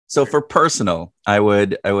So for personal, I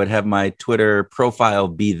would have my Twitter profile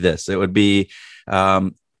be this. It would be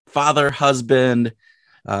father, husband,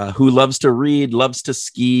 who loves to read, loves to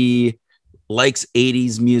ski, likes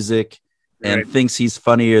 80s music, and thinks he's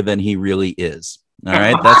funnier than he really is. All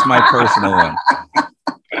right. That's my personal one.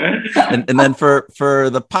 And then for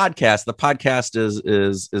the podcast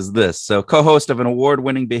is this. So co-host of an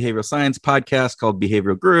award-winning behavioral science podcast called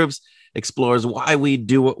Behavioral Grooves, explores why we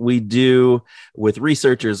do what we do with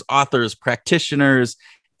researchers, authors, practitioners,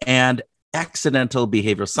 and accidental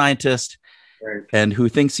behavioral scientists, and who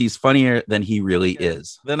thinks he's funnier than he really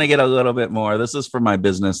is. Then I get a little bit more. This is for my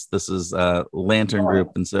business. This is Lantern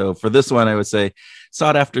Group. And so for this one, I would say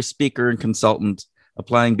sought after speaker and consultant,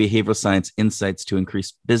 applying behavioral science insights to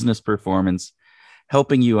increase business performance,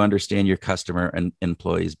 helping you understand your customer and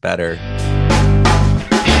employees better.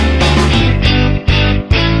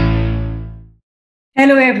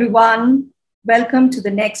 Hello, everyone. Welcome to the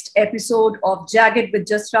next episode of Jagged with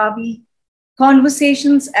Just Ravi,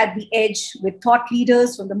 conversations at the edge with thought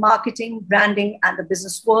leaders from the marketing, branding, and the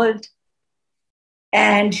business world.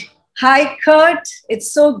 And hi, Kurt.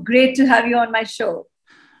 It's so great to have you on my show.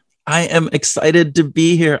 I am excited to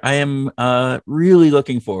be here. I am really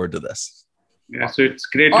looking forward to this. Yeah, so it's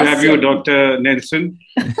great to have you, Dr. Nelson.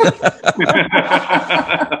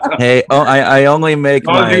 Hey, I only make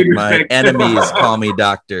my enemies call me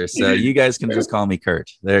doctor, so you guys can just call me Kurt.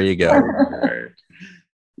 There you go.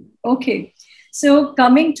 Okay, so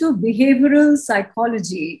coming to behavioral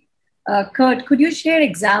psychology, Kurt, could you share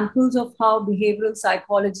examples of how behavioral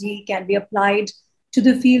psychology can be applied to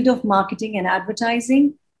the field of marketing and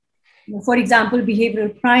advertising? For example,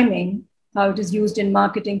 behavioral priming, how it is used in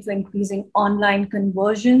marketing for increasing online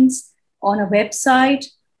conversions on a website,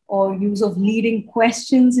 or use of leading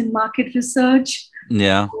questions in market research.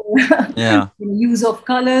 Yeah. Use of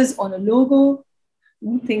colors on a logo.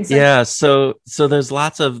 Things like that. So there's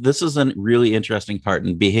lots of, this is a really interesting part,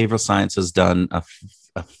 and behavioral science has done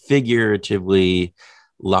a figuratively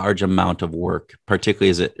large amount of work, particularly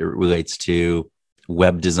as it relates to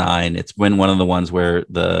web design. It's been one of the ones where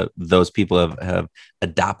those people have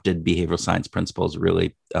adopted behavioral science principles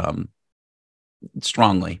really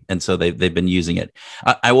strongly, and so they've been using it.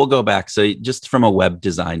 I will go back. So just from a web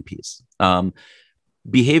design piece,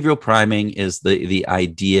 behavioral priming is the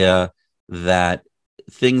idea that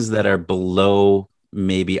things that are below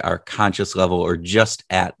maybe our conscious level, or just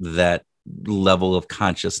at that level of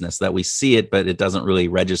consciousness that we see it, but it doesn't really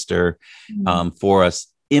register for us,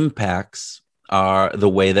 impacts are the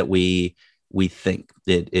way that we think.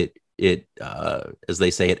 It as they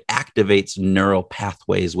say, it activates neural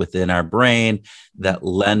pathways within our brain that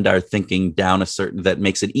lend our thinking down that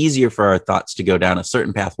makes it easier for our thoughts to go down a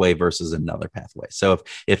certain pathway versus another pathway. So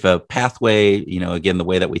if a pathway, again, the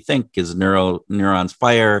way that we think is neurons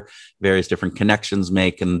fire, various different connections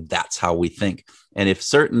make, and that's how we think. And if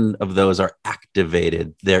certain of those are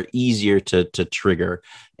activated, they're easier to trigger.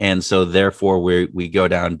 And so therefore we go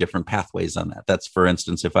down different pathways on that. That's, for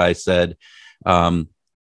instance, if I said,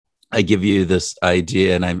 I give you this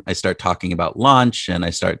idea and I start talking about lunch, and I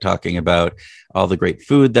start talking about all the great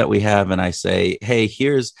food that we have. And I say, hey,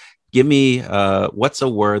 give me, what's a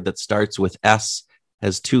word that starts with S,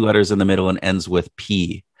 has 2 letters in the middle, and ends with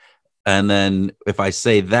P. And then if I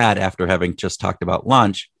say that after having just talked about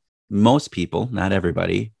lunch, most people, not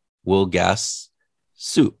everybody, will guess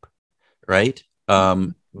soup, right?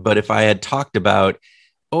 But if I had talked about,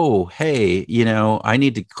 oh, hey, I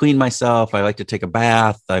need to clean myself, I like to take a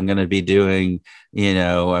bath, I'm going to be doing,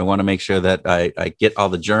 I want to make sure that I get all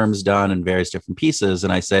the germs done in various different pieces.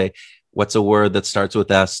 And I say, what's a word that starts with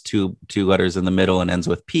S, two letters in the middle, and ends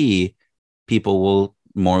with P? People will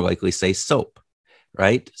more likely say soap.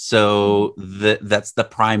 Right. So that's the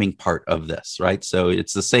priming part of this. Right. So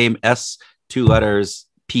it's the same S, 2 letters,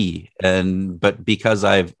 P. But because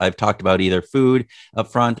I've talked about either food up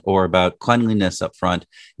front or about cleanliness up front,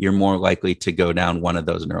 you're more likely to go down one of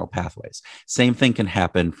those neural pathways. Same thing can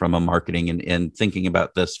happen from a marketing and thinking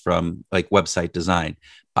about this from like website design.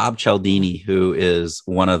 Bob Cialdini, who is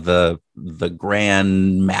one of the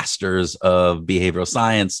grand masters of behavioral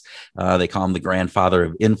science. They call him the grandfather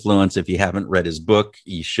of influence. If you haven't read his book,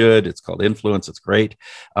 you should. It's called Influence. It's great.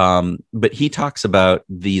 But he talks about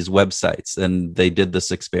these websites, and they did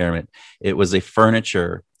this experiment. It was a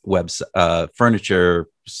furniture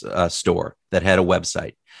store that had a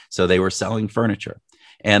website. So they were selling furniture.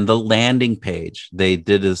 And the landing page, they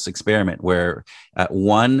did this experiment where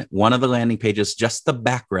one of the landing pages, just the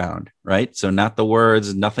background, right? So not the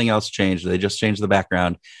words, nothing else changed. They just changed the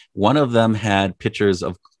background. One of them had pictures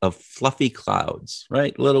of fluffy clouds,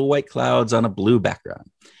 right? Little white clouds on a blue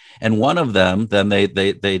background. And one of them, then they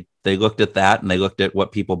looked at that and they looked at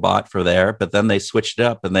what people bought for there, but then they switched it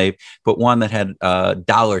up and they put one that had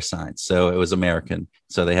dollar signs. So it was American.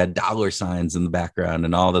 So they had dollar signs in the background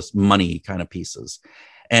and all this money kind of pieces.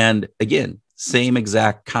 And again, same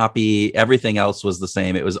exact copy. Everything else was the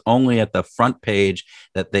same. It was only at the front page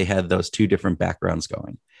that they had those two different backgrounds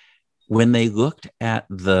going. When they looked at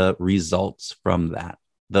the results from that,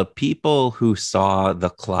 the people who saw the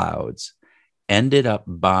clouds ended up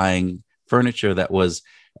buying furniture that was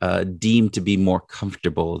deemed to be more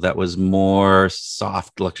comfortable, that was more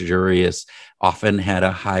soft, luxurious, often had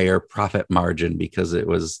a higher profit margin because it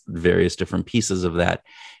was various different pieces of that.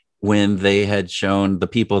 When they had shown the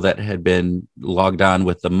people that had been logged on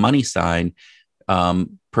with the money sign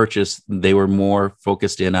purchase, they were more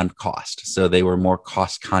focused in on cost. So they were more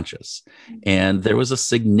cost conscious. And there was a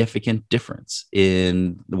significant difference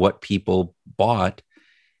in what people bought,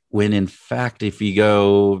 when in fact, if you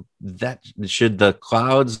go, that should the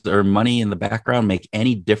clouds or money in the background make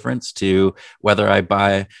any difference to whether I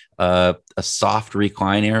buy a soft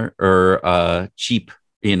recliner or a cheap,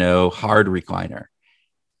 hard recliner?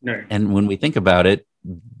 Right. And when we think about it,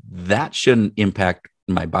 that shouldn't impact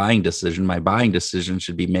my buying decision. My buying decision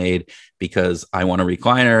should be made because I want a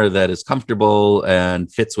recliner that is comfortable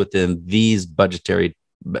and fits within these budgetary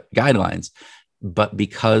guidelines. But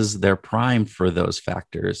because they're primed for those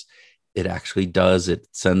factors, it actually does. It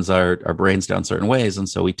sends our brains down certain ways. And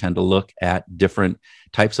so we tend to look at different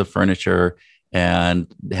types of furniture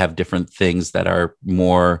and have different things that are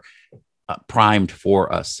more primed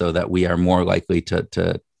for us so that we are more likely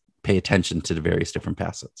to pay attention to the various different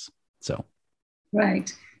facets. So,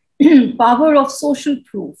 right. Power of social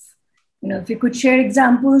proof. If you could share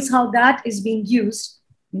examples how that is being used,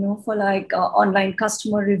 for like online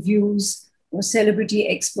customer reviews, celebrity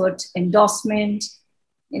expert endorsement,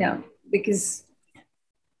 because.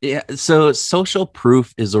 Yeah. So social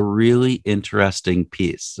proof is a really interesting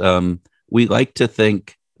piece. We like to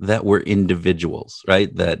think that we're individuals,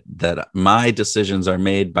 right? That my decisions are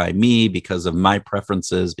made by me because of my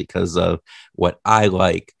preferences, because of what I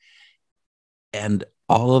like. And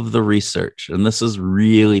all of the research, and this is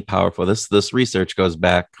really powerful. This research goes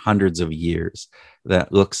back hundreds of years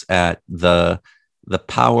that looks at the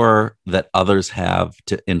power that others have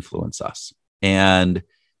to influence us. And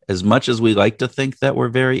as much as we like to think that we're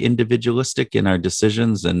very individualistic in our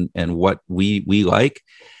decisions and what we like,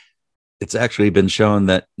 it's actually been shown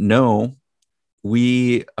that no,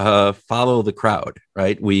 we follow the crowd,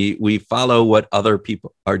 right? We follow what other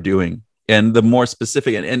people are doing. And the more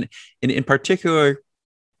specific, and in particular,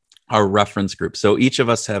 our reference groups. So each of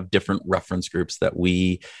us have different reference groups that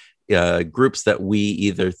we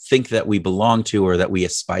either think that we belong to or that we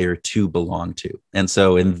aspire to belong to. And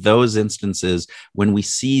so in those instances, when we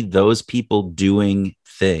see those people doing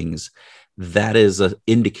things, that is an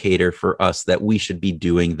indicator for us that we should be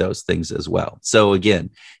doing those things as well. So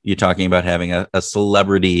again, you're talking about having a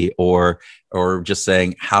celebrity or just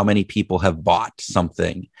saying how many people have bought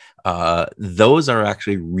something. Those are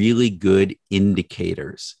actually really good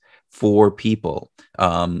indicators for people.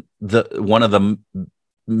 One of the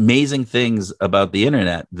amazing things about the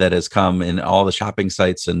internet that has come in all the shopping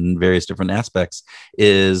sites and various different aspects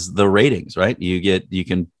is the ratings, right? You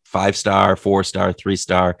can 5-star, 4-star,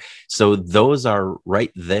 3-star. So those are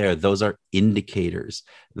right there. Those are indicators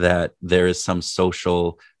that there is some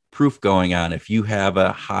social proof going on. If you have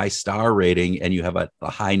a high star rating and you have a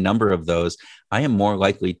high number of those, I am more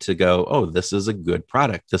likely to go, oh, this is a good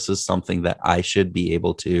product. This is something that I should be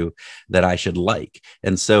able to, that I should like.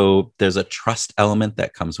 And so there's a trust element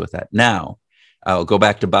that comes with that. Now, I'll go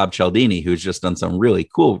back to Bob Cialdini, who's just done some really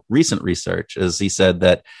cool recent research, as he said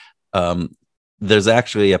that there's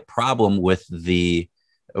actually a problem with the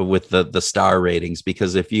star ratings,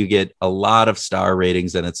 because if you get a lot of star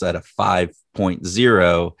ratings and it's at a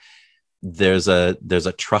 5.0, there's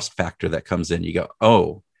a trust factor that comes in. You go,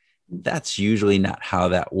 oh, that's usually not how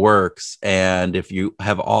that works. And if you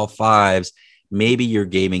have all 5s, maybe you're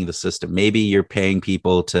gaming the system. Maybe you're paying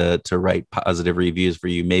people to write positive reviews for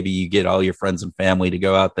you. Maybe you get all your friends and family to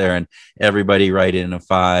go out there and everybody write in a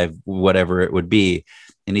 5, whatever it would be.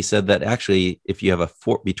 And he said that actually, if you have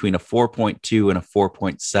between a 4.2 and a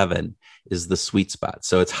 4.7 is the sweet spot.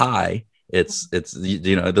 So it's high. It's this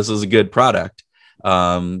is a good product.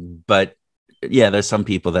 But yeah, there's some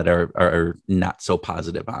people that are not so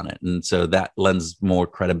positive on it. And so that lends more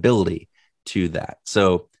credibility to that.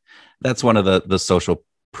 So that's one of the social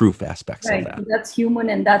proof aspects of that. That's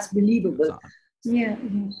human and that's believable. Yeah.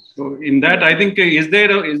 So in that, I think, is there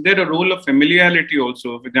a role of familiarity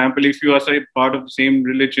also? For example, if you are part of the same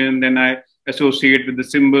religion, then I associate with the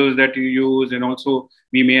symbols that you use, and also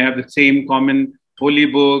we may have the same common holy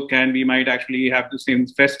book, and we might actually have the same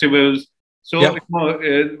festivals. So Yep.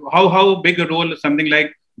 how big a role something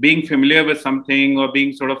like being familiar with something, or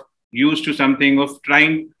being sort of used to something, of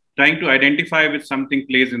trying to identify with something,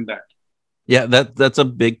 plays in that? Yeah, that's a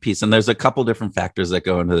big piece, and there's a couple different factors that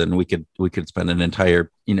go into it, and we could spend an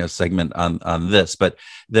entire segment on this. But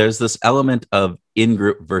there's this element of in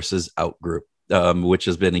group versus out group, which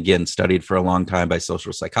has been again studied for a long time by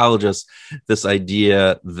social psychologists. This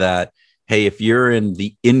idea that, hey, if you're in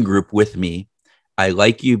the in group with me, I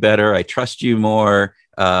like you better, I trust you more,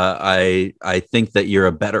 I think that you're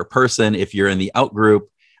a better person. If you're in the out group,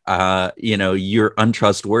 you're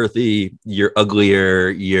untrustworthy, you're uglier,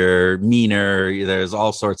 you're meaner. There's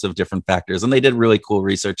all sorts of different factors. And they did really cool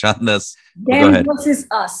research on this. Them Go ahead. versus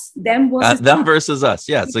us. Them versus them versus us.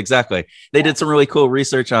 Yes, exactly. They did some really cool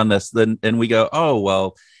research on this. And we go, oh,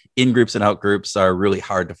 well, in groups and out groups are really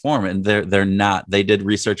hard to form. And they're not. They did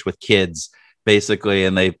research with kids, basically,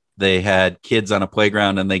 and they had kids on a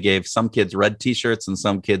playground, and they gave some kids red t-shirts and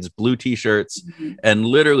some kids blue t-shirts. Mm-hmm. And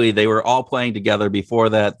literally they were all playing together before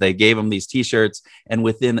that. They gave them these t-shirts, and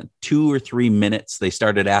within 2 or 3 minutes, they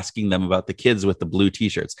started asking them about the kids with the blue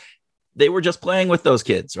t-shirts. They were just playing with those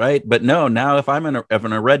kids, right? But no, now if I'm in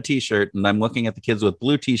a red t-shirt and I'm looking at the kids with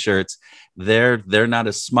blue t-shirts, they're not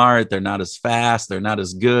as smart, they're not as fast, they're not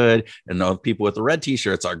as good. And the people with the red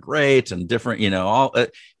t-shirts are great and different, all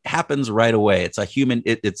it happens right away. It's a human,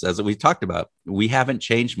 it's as we talked about, we haven't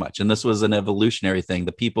changed much. And this was an evolutionary thing.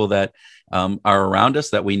 The people that are around us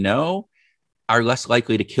that we know are less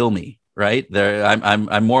likely to kill me. Right there,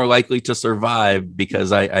 I'm more likely to survive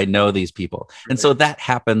because I know these people. And so that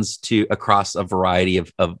happens to across a variety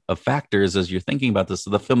of factors as you're thinking about this. So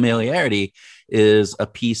the familiarity is a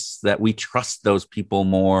piece that we trust those people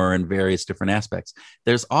more in various different aspects.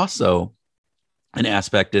 There's also an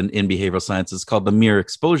aspect in behavioral science. It's called the mere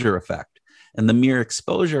exposure effect. And the mere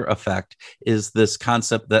exposure effect is this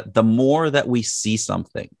concept that the more that we see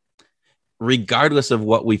something, regardless of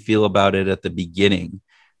what we feel about it at the beginning,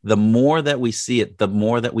 the more that we see it, the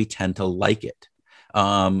more that we tend to like it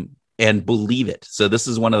and believe it. So this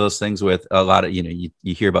is one of those things with a lot of, you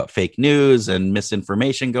hear about fake news and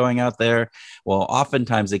misinformation going out there. Well,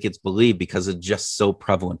 oftentimes it gets believed because it's just so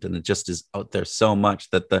prevalent and it just is out there so much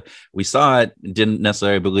that we saw it, didn't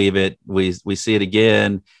necessarily believe it. We see it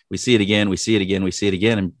again, we see it again, we see it again, we see it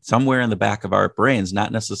again. And somewhere in the back of our brains,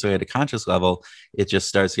 not necessarily at a conscious level, it just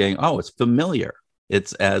starts getting, oh, it's familiar.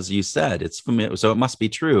 It's, as you said, it's familiar, so it must be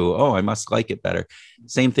true. Oh, I must like it better.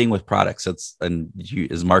 Same thing with products. And you,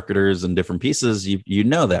 as marketers and different pieces, you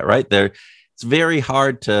know that, right? It's very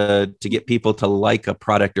hard to get people to like a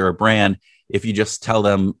product or a brand if you just tell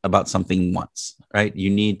them about something once, right? You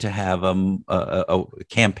need to have a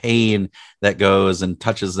campaign that goes and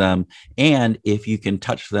touches them. And if you can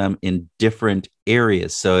touch them in different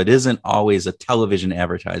areas. So it isn't always a television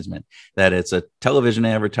advertisement, that it's a television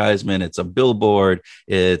advertisement, it's a billboard,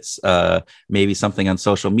 it's maybe something on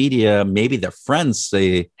social media. Maybe their friends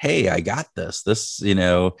say, hey, I got this,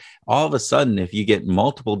 all of a sudden, if you get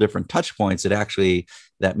multiple different touch points, it actually,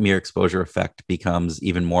 that mere exposure effect becomes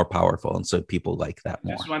even more powerful. And so people like that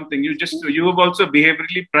more. That's one thing. You have also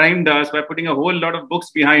behaviorally primed us by putting a whole lot of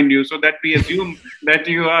books behind you so that we assume that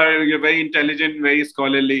you're very intelligent, very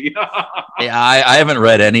scholarly. Yeah, I haven't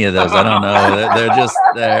read any of those. I don't know. They're just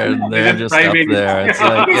up there. It's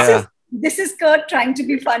like, this is Kurt trying to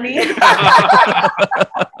be funny.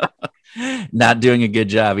 Not doing a good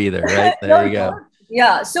job either, right? There you go.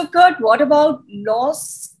 Yeah. So, Kurt, what about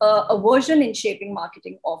loss aversion in shaping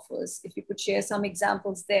marketing offers? If you could share some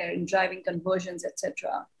examples there in driving conversions,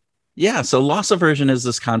 etc. Yeah. So, loss aversion is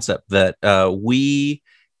this concept that we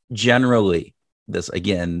generally, this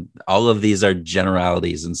again, all of these are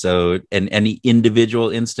generalities, and so in any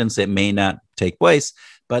individual instance, it may not take place,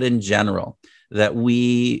 but in general, that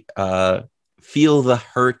we feel the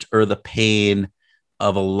hurt or the pain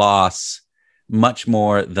of a loss much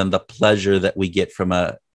more than the pleasure that we get from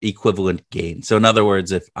a equivalent gain. So in other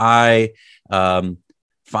words, if I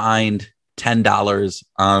find $10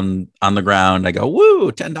 on the ground, I go, woo,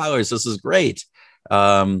 $10, this is great.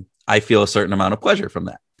 I feel a certain amount of pleasure from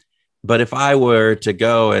that. But if I were to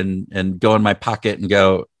go and go in my pocket and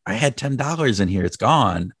go, I had $10 in here, it's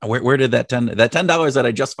gone. Where did that $10 that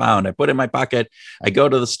I just found, I put in my pocket, I go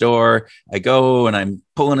to the store, I go and I'm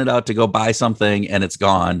pulling it out to go buy something and it's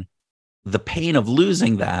gone. The pain of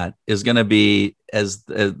losing that is going to be, as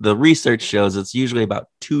the research shows, it's usually about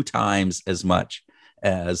 2 times as much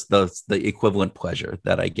as the equivalent pleasure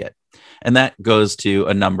that I get. And that goes to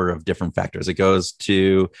a number of different factors. It goes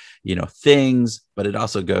to, things, but it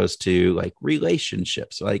also goes to like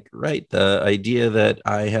relationships, like, right, the idea that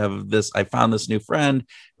I found this new friend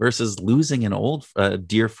versus losing an old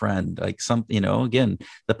dear friend, like again,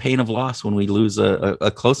 the pain of loss when we lose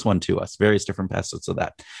a close one to us, various different facets of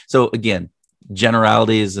that. So again,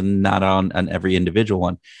 generalities and not on every individual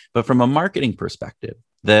one, but from a marketing perspective,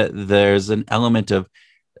 that there's an element of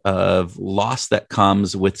loss that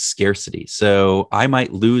comes with scarcity. So I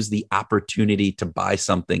might lose the opportunity to buy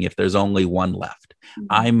something if there's only one left. Mm-hmm.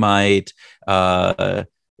 I might,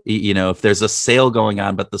 if there's a sale going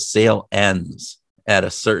on, but the sale ends at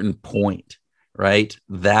a certain point, right?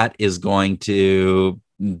 That is going to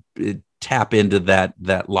tap into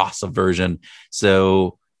that loss aversion.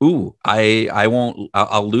 So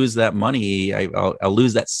I'll lose that money. I'll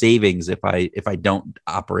lose that savings if I don't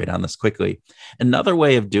operate on this quickly. Another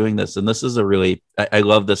way of doing this, and this is I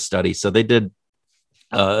love this study. So they did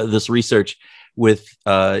this research with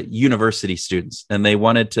university students, and they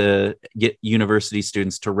wanted to get university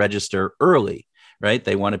students to register early, right?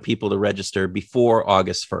 They wanted people to register before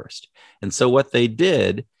August 1st. And so what they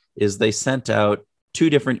did is they sent out 2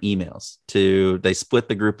 different emails they split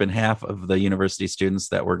the group in half of the university students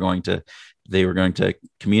that they were going to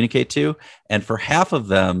communicate to. And for half of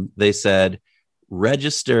them, they said,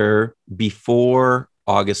 register before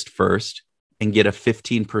August 1st and get a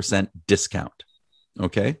 15% discount.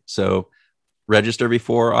 Okay. So register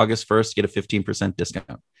before August 1st, get a 15%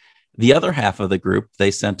 discount. The other half of the group,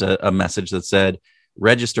 they sent a message that said,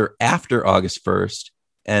 register after August 1st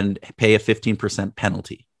and pay a 15%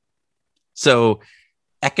 penalty. So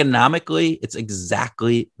economically, it's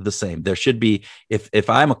exactly the same. There should be, if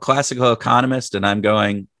I'm a classical economist and I'm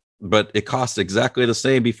going, but it costs exactly the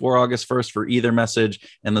same before August 1st for either message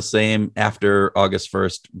and the same after August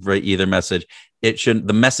 1st for either message,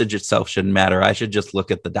 the message itself shouldn't matter. I should just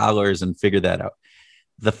look at the dollars and figure that out.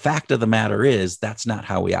 The fact of the matter is that's not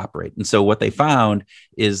how we operate. And so what they found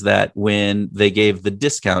is that when they gave the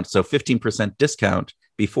discount, so 15% discount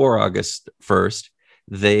before August 1st,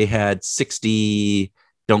 they had 60,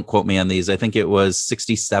 don't quote me on these, I think it was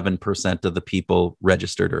 67% of the people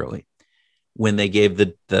registered early. When they gave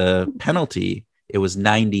the penalty, it was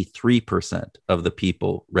 93% of the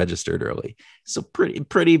people registered early. So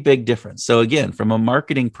pretty big difference. So again, from a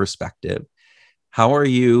marketing perspective, how are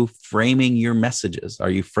you framing your messages? Are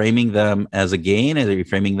you framing them as a gain? Are you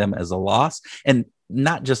framing them as a loss? And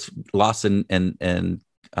not just loss and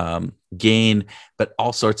gain, but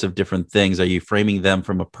all sorts of different things. Are you framing them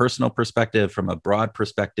from a personal perspective, from a broad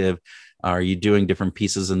perspective? Are you doing different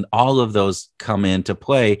pieces? And all of those come into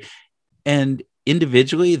play. And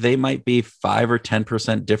individually, they might be 5 or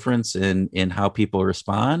 10% difference in how people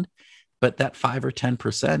respond. But that 5 or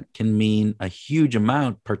 10% can mean a huge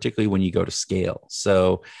amount, particularly when you go to scale.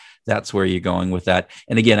 So that's where you're going with that.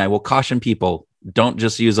 And again, I will caution people, don't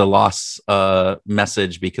just use a loss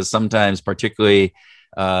message, because sometimes, particularly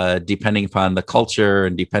depending upon the culture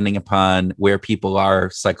and depending upon where people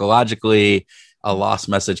are psychologically, a loss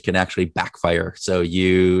message can actually backfire. So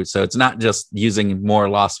it's not just using more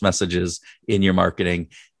loss messages in your marketing.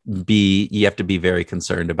 You have to be very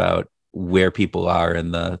concerned about where people are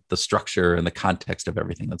and the structure and the context of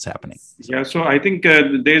everything that's happening. Yeah, so I think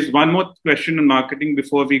there's one more question on marketing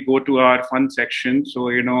before we go to our fun section. So,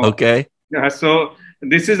 okay. Yeah, so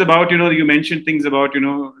this is about, you mentioned things about,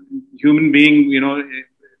 human being,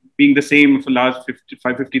 being the same for the last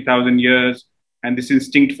 50,000 years, and this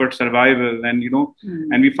instinct for survival. And,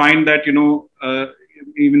 and we find that,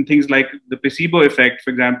 even things like the placebo effect, for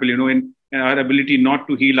example, in our ability not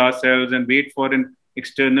to heal ourselves and wait for an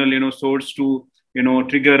external, source to,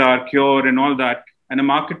 trigger our cure and all that. And a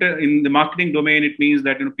marketer in the marketing domain, it means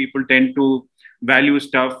that, people tend to value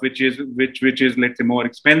stuff which is, let's say, more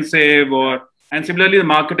expensive, and similarly, the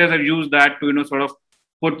marketers have used that to, sort of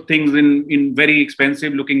put things in very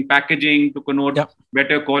expensive looking packaging to connote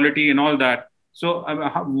better quality and all that. So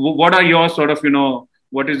what are your sort of,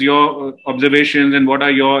 what is your observations and what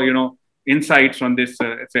are your, insights on this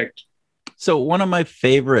effect? So one of my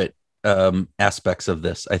favorite aspects of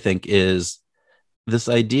this, I think, is this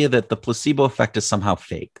idea that the placebo effect is somehow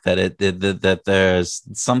fake, that that there's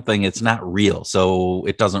something, it's not real, so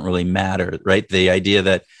it doesn't really matter, right? The idea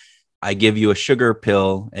that I give you a sugar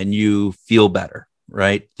pill and you feel better,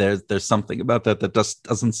 right? There's something about that just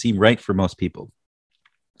doesn't seem right for most people.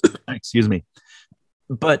 Excuse me.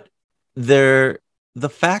 But the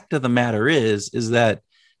fact of the matter is that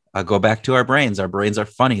I go back to our brains. Our brains are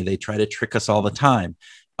funny. They try to trick us all the time.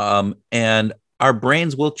 And our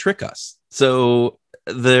brains will trick us. So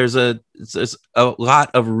there's a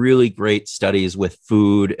lot of really great studies with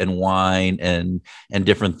food and wine and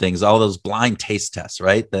different things, all those blind taste tests,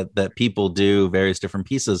 right? That people do various different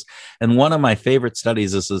pieces. And one of my favorite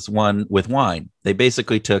studies is this one with wine. They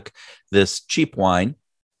basically took this cheap wine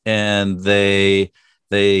and they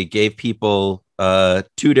gave people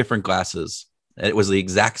two different glasses. It was the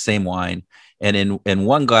exact same wine. And in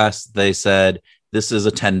one glass, they said, this is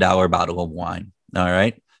a $10 bottle of wine. All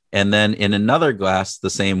right. And then in another glass, the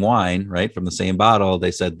same wine, right, from the same bottle,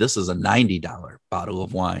 they said, this is a $90 bottle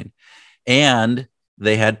of wine. And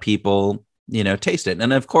they had people, taste it.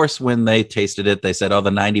 And of course, when they tasted it, they said, oh, the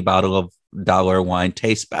 $90 wine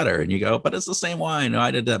tastes better. And you go, but it's the same wine.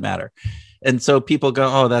 Why did that matter? And so people go,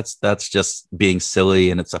 oh, that's just being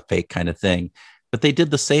silly and it's a fake kind of thing. But they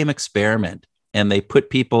did the same experiment. And they put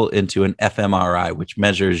people into an fMRI, which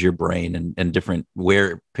measures your brain and different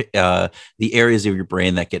the areas of your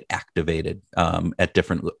brain that get activated at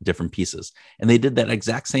different pieces. And they did that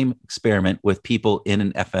exact same experiment with people in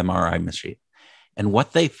an fMRI machine. And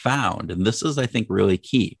what they found, and this is, I think, really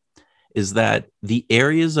key, is that the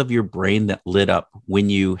areas of your brain that lit up when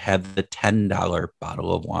you had the $10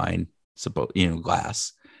 bottle of wine,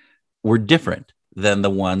 glass, were different than the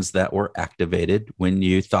ones that were activated when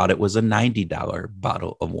you thought it was a $90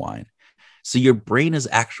 bottle of wine. So your brain is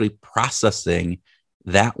actually processing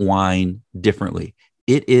that wine differently.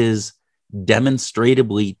 It is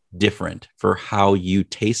demonstrably different for how you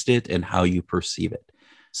taste it and how you perceive it.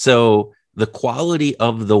 So the quality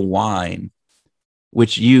of the wine,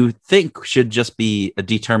 which you think should just be a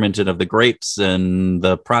determinant of the grapes and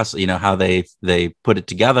the process, how they put it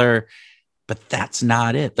together, but that's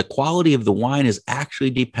not it. The quality of the wine is actually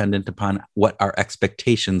dependent upon what our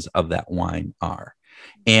expectations of that wine are.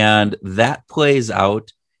 And that plays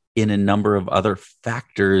out in a number of other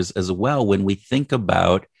factors as well when we think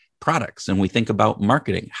about products and we think about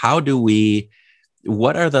marketing.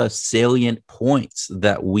 What are the salient points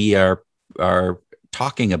that we are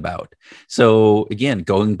talking about? So again,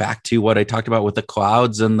 going back to what I talked about with the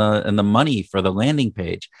clouds and the money for the landing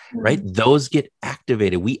page, right? Those get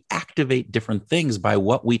activated. We activate different things by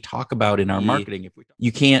what we talk about in our marketing.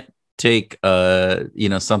 You can't take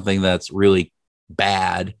something that's really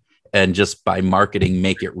bad and just by marketing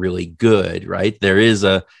make it really good, right?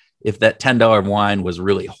 If that $10 wine was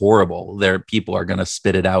really horrible, people are going to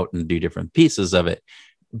spit it out and do different pieces of it.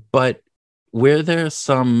 But where there's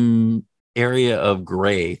some area of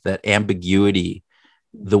gray, that ambiguity,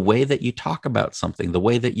 the way that you talk about something, the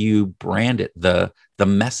way that you brand it, the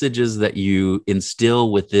messages that you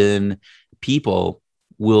instill within people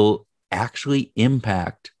will actually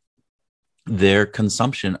impact their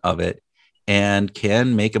consumption of it and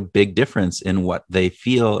can make a big difference in what they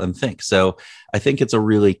feel and think. So I think it's a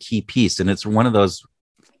really key piece. And it's one of those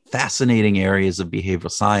fascinating areas of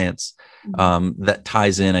behavioral science that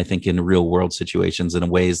ties in, I think, in real world situations in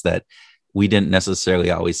ways that we didn't necessarily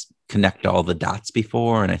always connect all the dots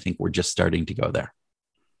before. And I think we're just starting to go there.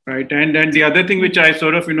 Right. And the other thing which I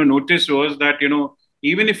sort of, noticed was that,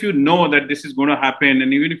 even if you know that this is going to happen,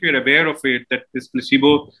 and even if you're aware of it, that this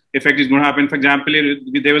placebo effect is going to happen. For example,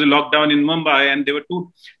 there was a lockdown in Mumbai and there were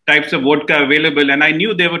two types of vodka available. And I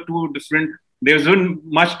knew there were there wasn't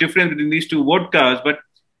much difference between these two vodkas, but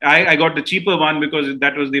I got the cheaper one because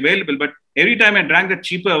that was the available. But every time I drank the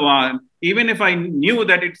cheaper one, even if I knew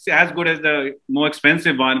that it's as good as the more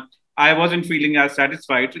expensive one, I wasn't feeling as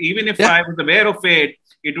satisfied. So even if I was aware of it,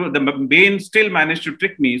 the brain still managed to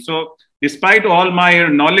trick me. So despite all my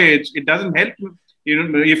knowledge, it doesn't help,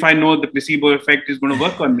 if I know the placebo effect is going to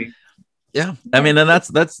work on me. Yeah. I mean, and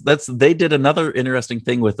that's, they did another interesting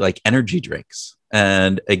thing with like energy drinks.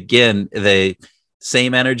 And again,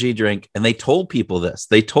 same energy drink. And they told people this.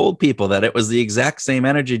 They told people that it was the exact same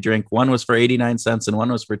energy drink. One was for 89 cents and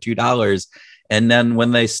one was for $2. And then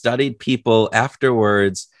when they studied people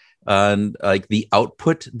afterwards, like the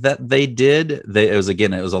output that they did,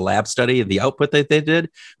 it was a lab study. The output that they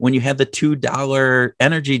did, when you had the $2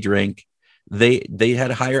 energy drink, they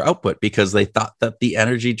had a higher output because they thought that the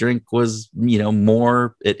energy drink was,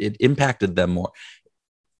 more, it impacted them more.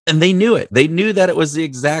 And they knew it. They knew that it was the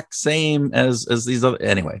exact same as these other.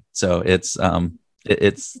 Anyway, so it's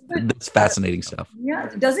fascinating stuff. Yeah.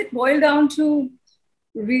 Does it boil down to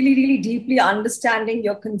really, really deeply understanding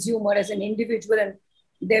your consumer as an individual and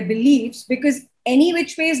their beliefs? Because any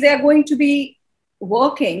which ways they are going to be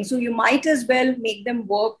working, so you might as well make them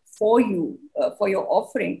work for you, for your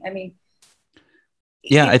offering. I mean,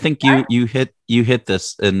 yeah, I think you hit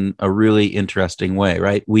this in a really interesting way,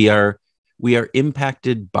 right? We are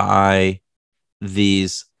impacted by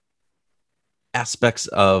these aspects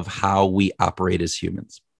of how we operate as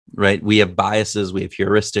humans. right? We have biases, we have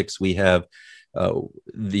heuristics, we have,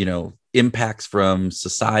 impacts from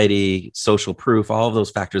society, social proof, all of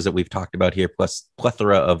those factors that we've talked about here, plus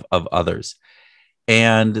plethora of others.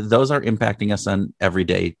 And those are impacting us on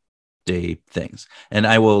everyday things. And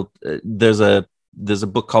there's a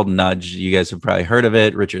book called Nudge. You guys have probably heard of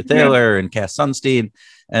it, Richard Thaler and Cass Sunstein.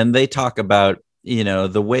 And they talk about,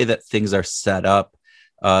 the way that things are set up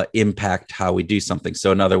impact how we do something.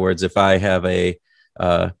 So in other words, if I have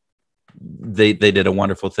they did a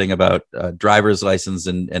wonderful thing about driver's license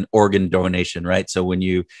and organ donation, right? So when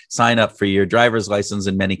you sign up for your driver's license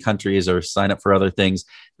in many countries or sign up for other things,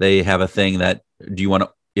 they have a thing that, do you want to,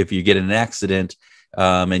 if you get in an accident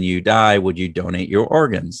and you die, would you donate your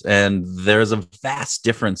organs? And there's a vast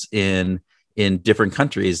difference in different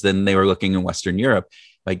countries. Than they were looking in Western Europe,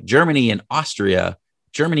 like Germany and Austria.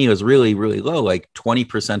 Germany was really, really low. Like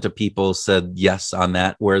 20% of people said yes on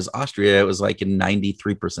that. Whereas Austria, it was like in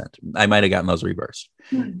 93%. I might've gotten those reversed.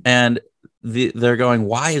 And they're going,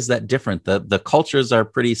 why is that different? The cultures are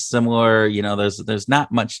pretty similar. There's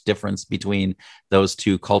not much difference between those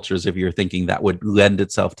two cultures. If you're thinking that would lend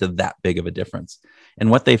itself to that big of a difference.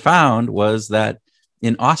 And what they found was that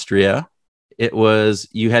in Austria, it was,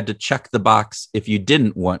 you had to check the box if you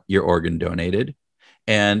didn't want your organ donated.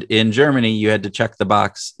 And in Germany, you had to check the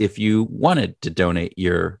box if you wanted to donate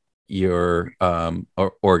your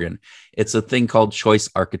organ. It's a thing called choice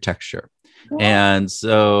architecture. And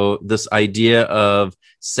so this idea of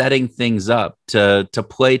setting things up to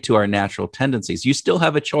play to our natural tendencies, you still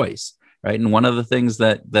have a choice, right? And one of the things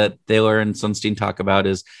that Thaler and Sunstein talk about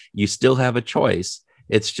is you still have a choice.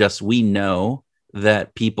 It's just, we know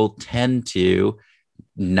that people tend to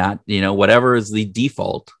not, whatever is the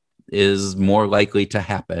default is more likely to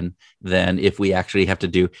happen than if we actually have to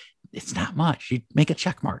do. It's not much. You make a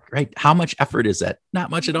check mark, right? How much effort is that? Not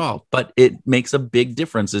much at all, but it makes a big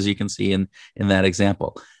difference, as you can see in that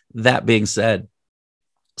example. That being said,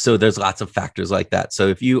 so there's lots of factors like that. So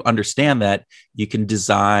if you understand that, you can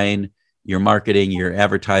design your marketing, your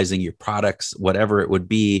advertising, your products, whatever it would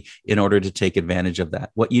be, in order to take advantage of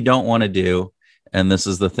that. What you don't want to do, and this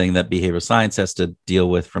is the thing that behavioral science has to deal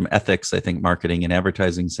with from ethics, I think marketing and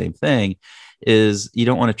advertising, same thing, is you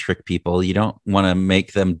don't want to trick people. You don't want to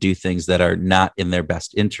make them do things that are not in their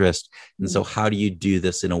best interest. And so how do you do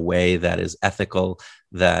this in a way that is ethical,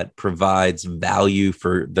 that provides value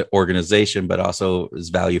for the organization, but also is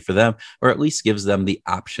value for them, or at least gives them the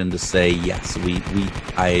option to say, yes,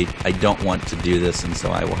 I don't want to do this, and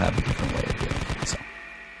so I will have a different way of doing it.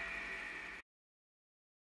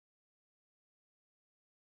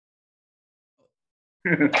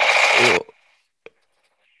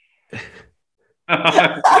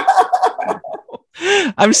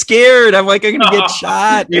 I'm scared. I'm like, I'm gonna get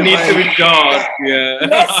shot. You need to be God.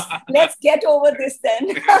 Yeah. Let's get over this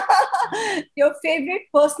then. Your favorite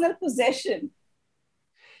personal possession?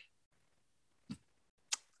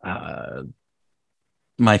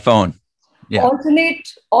 My phone. Yeah.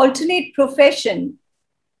 Alternate profession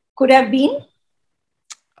could have been?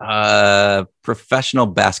 Professional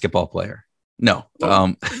basketball player. No.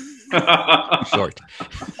 Short.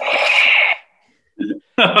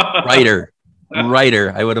 Writer.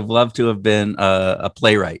 I would have loved to have been a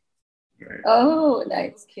playwright. Oh,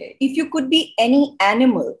 nice. Okay. If you could be any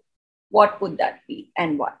animal, what would that be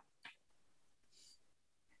and why?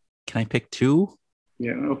 Can I pick two?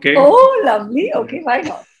 Yeah. Okay. Oh, lovely. Okay, why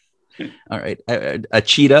not? All right. A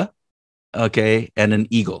cheetah. Okay. And an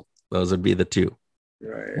eagle. Those would be the two.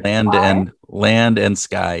 Right. Land and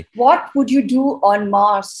sky. What would you do on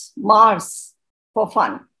Mars? Mars for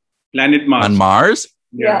fun. Planet Mars. On Mars?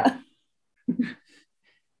 Yeah.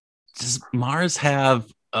 Does Mars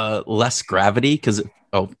have less gravity? Because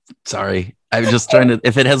sorry, I was just trying to.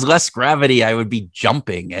 If it has less gravity, I would be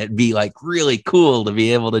jumping. It'd be like really cool to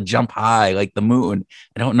be able to jump high like the moon.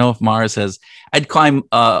 I don't know if Mars has. I'd climb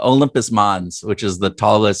Olympus Mons, which is the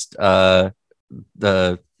tallest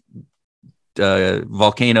the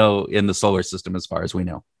volcano in the solar system, as far as we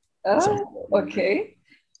know. Oh, okay.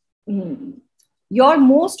 Your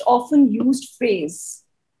most often used phrase?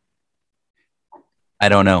 I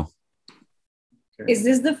don't know. Is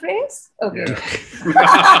this the phrase? Okay.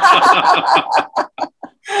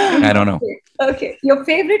 I don't know. Okay. Your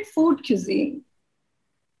favorite food cuisine?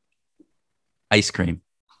 Ice cream.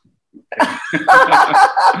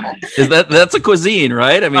 That's a cuisine,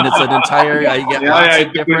 right? I mean, it's an entire. I get lots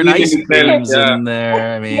of different ice creams in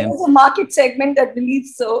there. I mean, there's a market segment that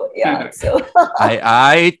believes so. Yeah. So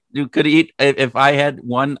I could eat if I had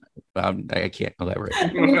one. I can't elaborate.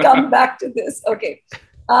 We'll come back to this. Okay.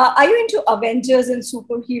 Are you into Avengers and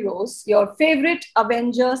superheroes? Your favorite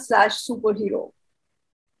Avenger / superhero?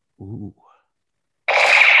 Ooh.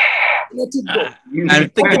 Let it go. I'm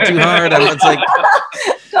thinking too hard. It's like,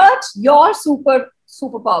 Kurt, your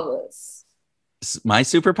superpowers. my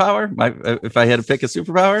superpower? If I had to pick a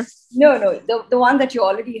superpower? No, the one that you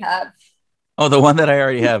already have. Oh, the one that I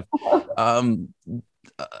already have. Oh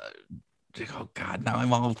God, now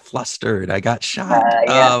I'm all flustered. I got shot.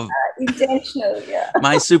 Intentional, yeah.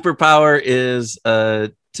 My superpower is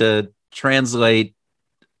to translate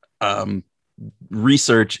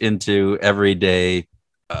research into everyday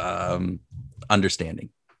understanding.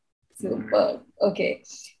 Super. Okay.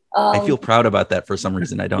 I feel proud about that for some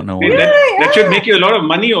reason. I don't know why. That should make you a lot of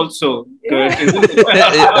money also. Yeah.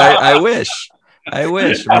 I wish.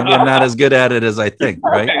 Maybe I'm not as good at it as I think,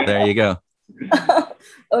 right? There you go.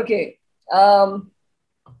 Okay. A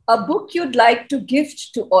book you'd like to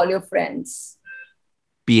gift to all your friends.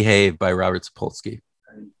 Behave by Robert Sapolsky.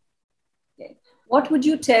 Okay. What would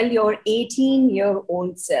you tell your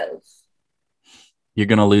 18-year-old self? You're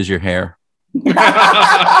going to lose your hair.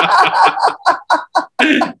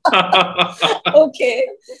 Okay.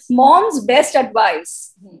 Mom's best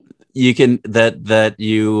advice. You can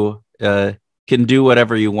you can do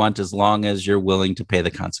whatever you want as long as you're willing to pay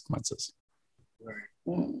the consequences.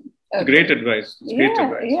 Okay. Great advice. Great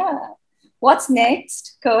advice. Yeah. What's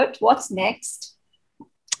next, Kurt? What's next?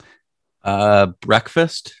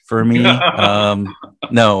 Breakfast for me.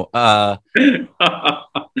 No. A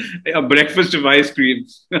breakfast of ice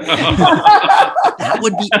creams. That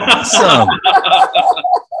would be awesome.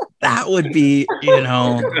 That would be,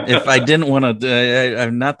 if I didn't want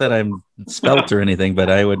to, not that I'm spelt or anything,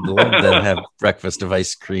 but I would love to have breakfast of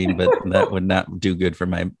ice cream, but that would not do good for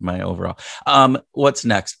my overall. What's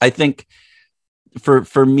next? I think for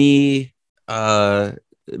me,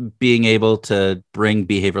 being able to bring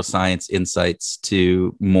behavioral science insights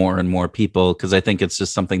to more and more people, because I think it's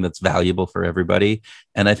just something that's valuable for everybody.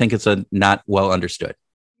 And I think it's not well understood.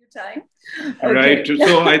 Time. Okay. Right.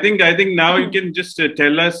 So I think now you can just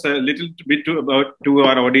tell us a little bit to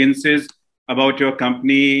our audiences about your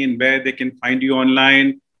company and where they can find you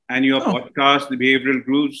online and your podcast, the behavioral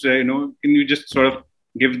groups. Can you just sort of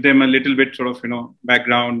give them a little bit sort of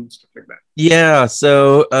background, stuff like that? Yeah.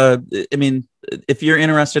 So if you're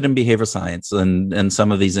interested in behavioral science and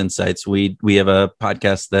some of these insights, we have a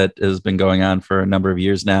podcast that has been going on for a number of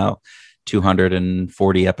years now.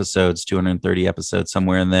 240 episodes, 230 episodes,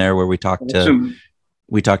 somewhere in there, where we talk to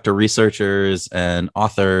researchers and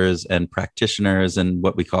authors and practitioners and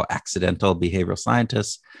what we call accidental behavioral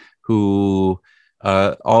scientists, who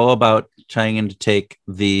all about trying to take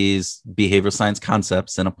these behavioral science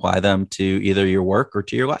concepts and apply them to either your work or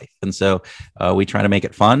to your life. And so we try to make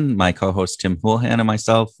it fun. My co-host Tim Houlihan and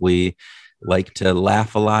myself, we like to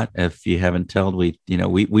laugh a lot. If you haven't told, we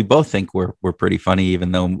both think we're pretty funny,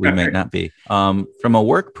 even though we may not be. From a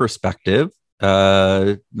work perspective,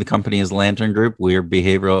 the company is Lantern Group. We're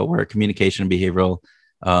a communication and behavioral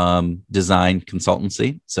design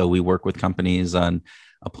consultancy. So we work with companies on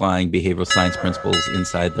applying behavioral science principles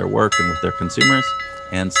inside their work and with their consumers.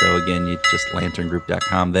 And so again, you just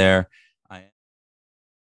lanterngroup.com there.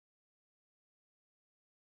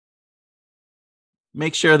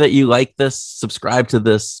 Make sure that you like this, subscribe to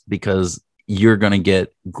this, because you're going to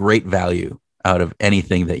get great value out of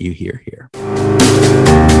anything that you hear here.